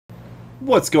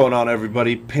What's going on,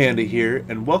 everybody? Panda here,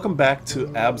 and welcome back to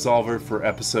Absolver for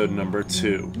episode number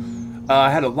 2. I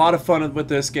had a lot of fun with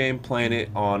this game, playing it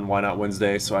on Why Not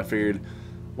Wednesday, so I figured,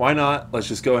 why not? Let's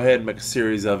just go ahead and make a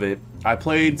series of it. I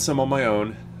played some on my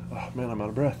own. Oh man, I'm out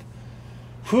of breath.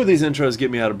 Whew, these intros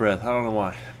get me out of breath. I don't know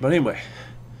why. But anyway.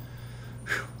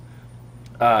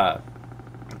 Yeah,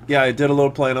 I did a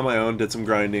little playing on my own, did some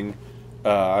grinding.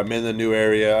 I'm in the new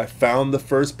area. I found the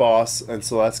first boss, and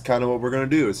so that's kind of what we're going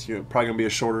to do. It's probably going to be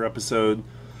a shorter episode,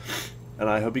 and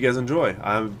I hope you guys enjoy.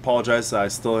 I apologize, I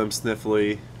still am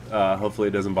sniffly. Hopefully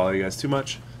it doesn't bother you guys too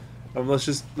much. Let's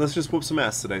just whoop some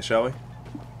ass today, shall we?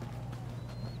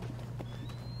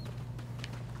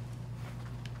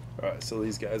 Alright, so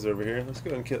these guys over here. Let's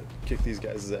go ahead and kick these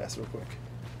guys' ass real quick.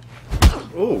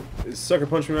 Oh, this sucker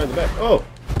punched me right in the back. Oh!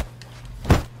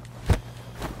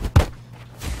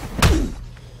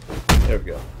 There we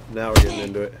go. Now we're getting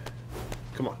into it.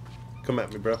 Come on. Come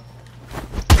at me, bro.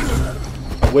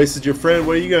 I wasted your friend.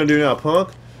 What are you going to do now, punk?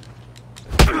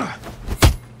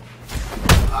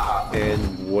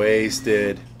 And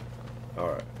wasted.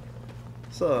 Alright.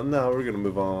 So now we're going to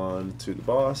move on to the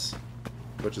boss,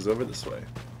 which is over this way.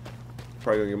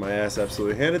 Probably going to get my ass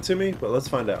absolutely handed to me, but let's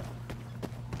find out.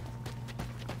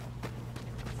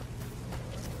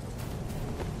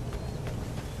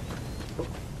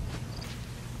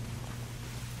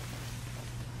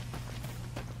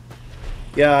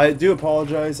 Yeah, I do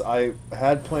apologize. I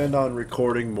had planned on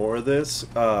recording more of this,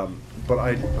 but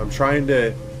I'm trying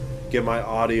to get my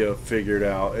audio figured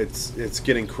out. It's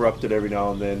getting corrupted every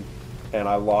now and then, and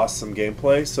I lost some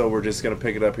gameplay, so we're just going to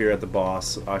pick it up here at the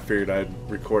boss. I figured I'd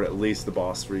record at least the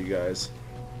boss for you guys.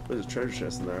 There's a treasure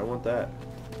chest in there. I want that.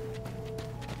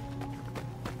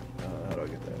 How do I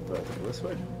get that? Do I have to go this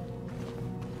way?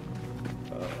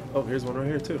 Oh, here's one right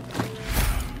here, too.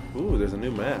 Ooh, there's a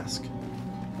new mask.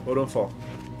 Oh, don't fall.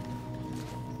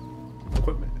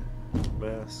 Equipment.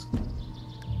 Mask.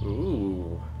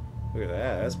 Ooh. Look at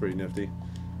that. That's pretty nifty.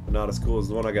 But not as cool as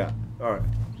the one I got. Alright.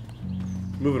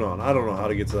 Moving on. I don't know how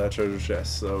to get to that treasure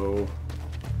chest, so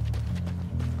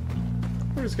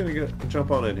we're just gonna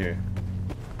jump on in here.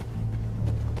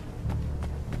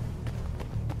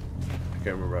 I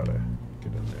can't remember how to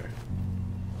get in there.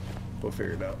 We'll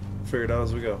figure it out. Figure it out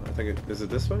as we go. I think is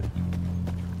it this way?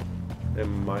 It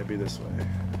might be this way.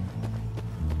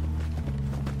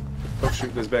 Oh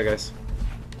shoot, there's bad guys.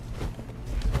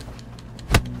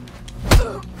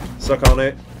 Suck on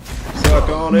it. Suck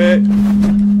on it.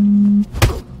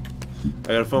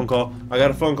 I got a phone call. I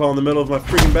got a phone call in the middle of my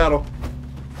freaking battle.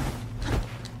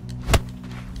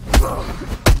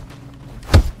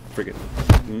 Freaking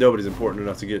nobody's important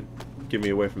enough to get me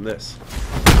away from this.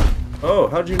 Oh,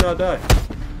 how'd you not die?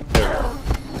 There we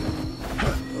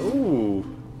go. Ooh.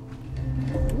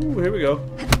 Ooh, here we go.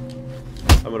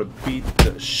 I'm gonna beat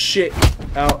the shit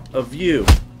out of you.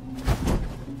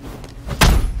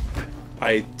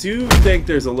 I do think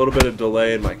there's a little bit of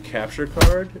delay in my capture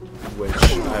card, which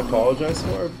I apologize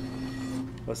for.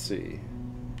 Let's see.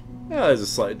 Yeah, there's a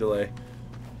slight delay.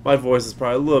 My voice is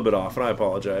probably a little bit off, and I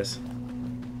apologize.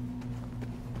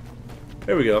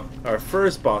 Here we go. Our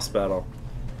first boss battle.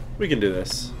 We can do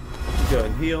this. Go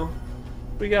ahead and heal.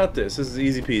 We got this. This is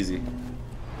easy peasy.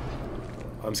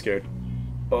 I'm scared.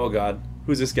 Oh god.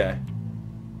 Who's this guy?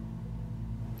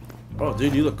 Oh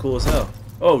dude, you look cool as hell.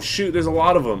 Oh shoot, there's a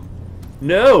lot of them.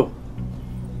 No!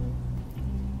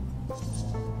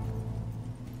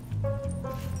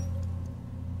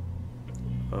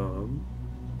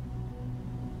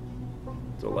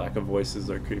 The lack of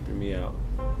voices are creeping me out.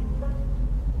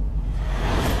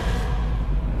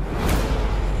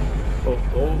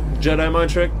 Oh, Jedi mind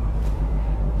trick.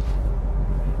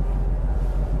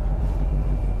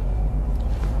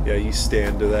 Yeah, you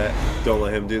stand to that. Don't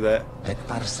let him do that. Oh,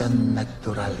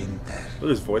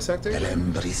 there's voice acting? Alright,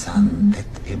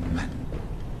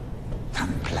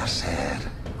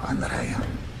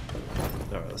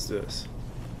 let's do this.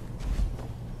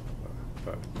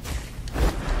 All right.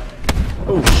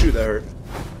 Oh, shoot, that hurt.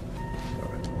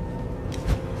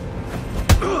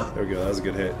 Alright. There we go, that was a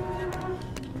good hit.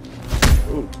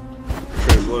 Ooh,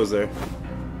 trade blows there.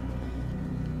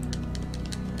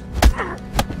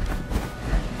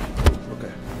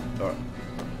 Okay, alright.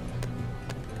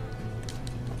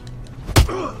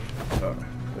 Alright,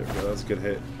 there we go, that was a good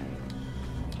hit.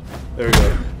 There we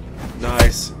go.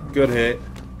 Nice, good hit.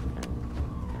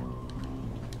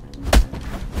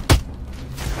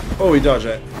 Oh, he dodged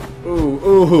that. Ooh,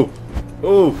 ooh,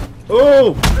 ooh,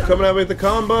 ooh! Coming at me with the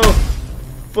combo!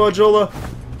 Fudgeola!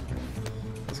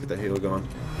 Let's get that heal going.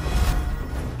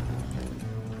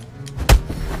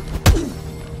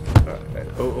 Alright,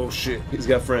 oh shit, he's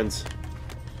got friends.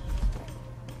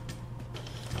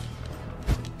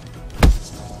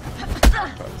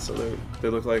 so they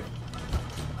look like...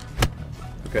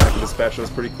 Okay, I can dispatch those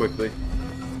pretty quickly.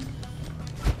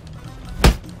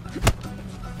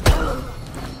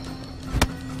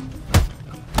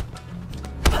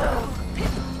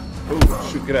 Oh,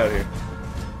 shoot, get out of here.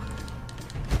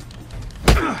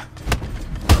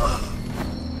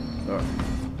 Alright.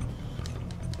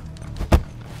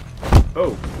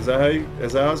 Oh, is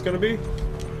that how it's gonna be?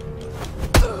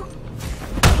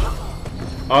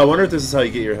 Oh, I wonder if this is how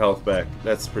you get your health back.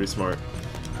 That's pretty smart.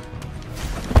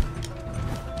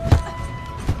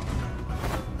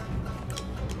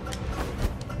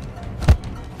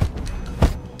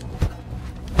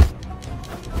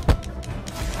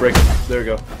 Break him. There we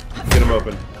go. Get him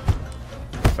open.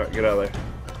 Alright, get out of there.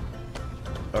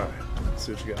 Alright, let's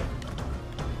see what you got.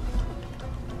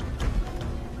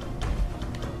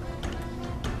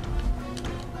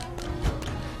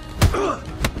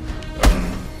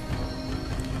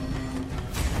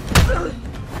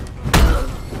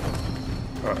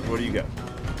 Alright, what do you got?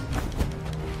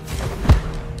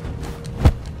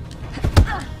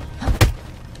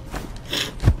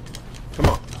 Come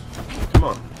on. Come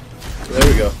on. There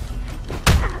we go.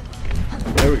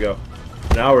 There we go.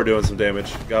 Now we're doing some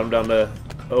damage. Got him down to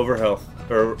over health.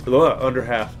 Or under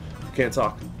half. Can't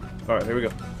talk. Alright, here we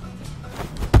go.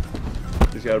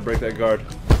 Just gotta break that guard.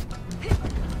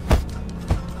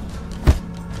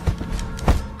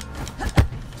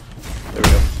 There we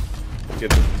go.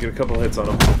 Get a couple hits on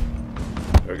him.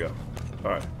 There we go.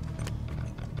 Alright.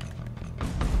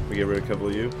 We get rid of a couple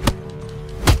of you.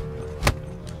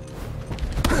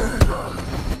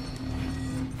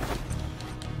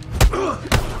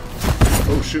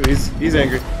 Oh shoot, he's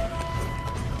angry.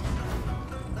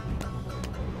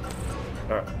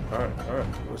 Alright, alright, alright.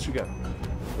 What you got?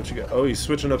 What you got? Oh, he's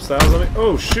switching up styles on me?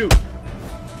 Oh shoot!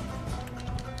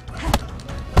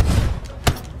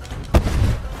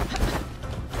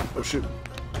 Oh shoot.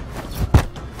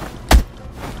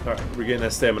 Alright, we're getting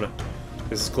that stamina.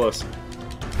 This is close.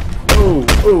 Oh,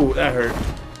 oh, that hurt.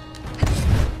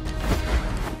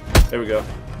 There we go.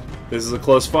 This is a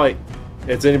close fight.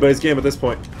 It's anybody's game at this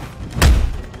point.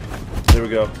 There we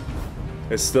go.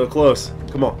 It's still close.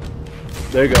 Come on.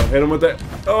 There you go. Hit him with that.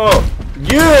 Oh!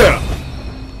 Yeah!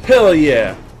 Hell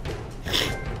yeah!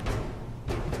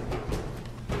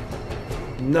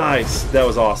 Nice. That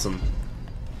was awesome.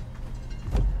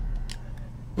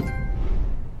 We're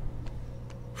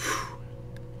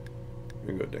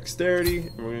gonna go dexterity,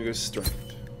 and we're gonna go strength.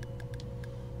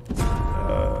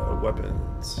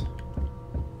 Weapons.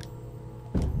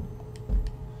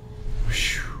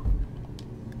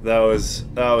 That was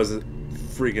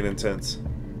freaking intense.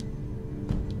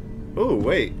 Oh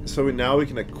wait, so now we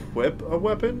can equip a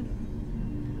weapon?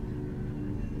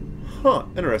 Huh,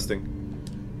 interesting.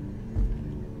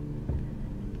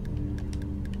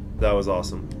 That was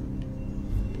awesome.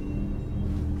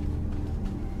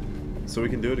 So we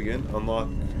can do it again. Unlock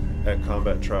at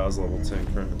combat trials level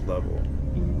 10, current level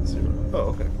 0. Oh,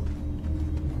 okay.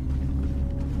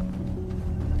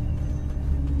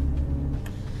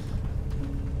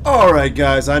 Alright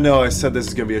guys, I know I said this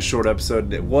is going to be a short episode,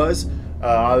 and it was.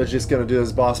 I was just going to do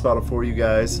this boss battle for you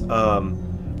guys.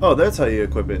 Oh, that's how you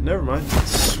equip it. Never mind.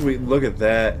 Sweet, look at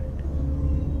that.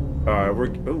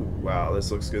 Alright, oh, wow,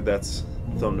 this looks good. That's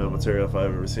thumbnail material if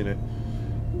I've ever seen it.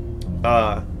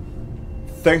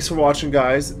 Thanks for watching,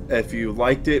 guys. If you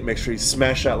liked it, make sure you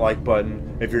smash that like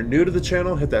button. If you're new to the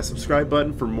channel, hit that subscribe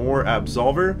button for more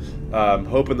Absolver.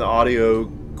 Hoping the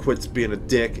audio quits being a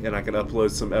dick and I can upload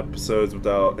some episodes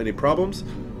without any problems.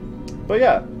 But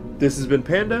yeah, this has been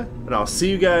Panda, and I'll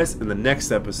see you guys in the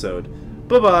next episode.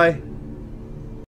 Bye-bye.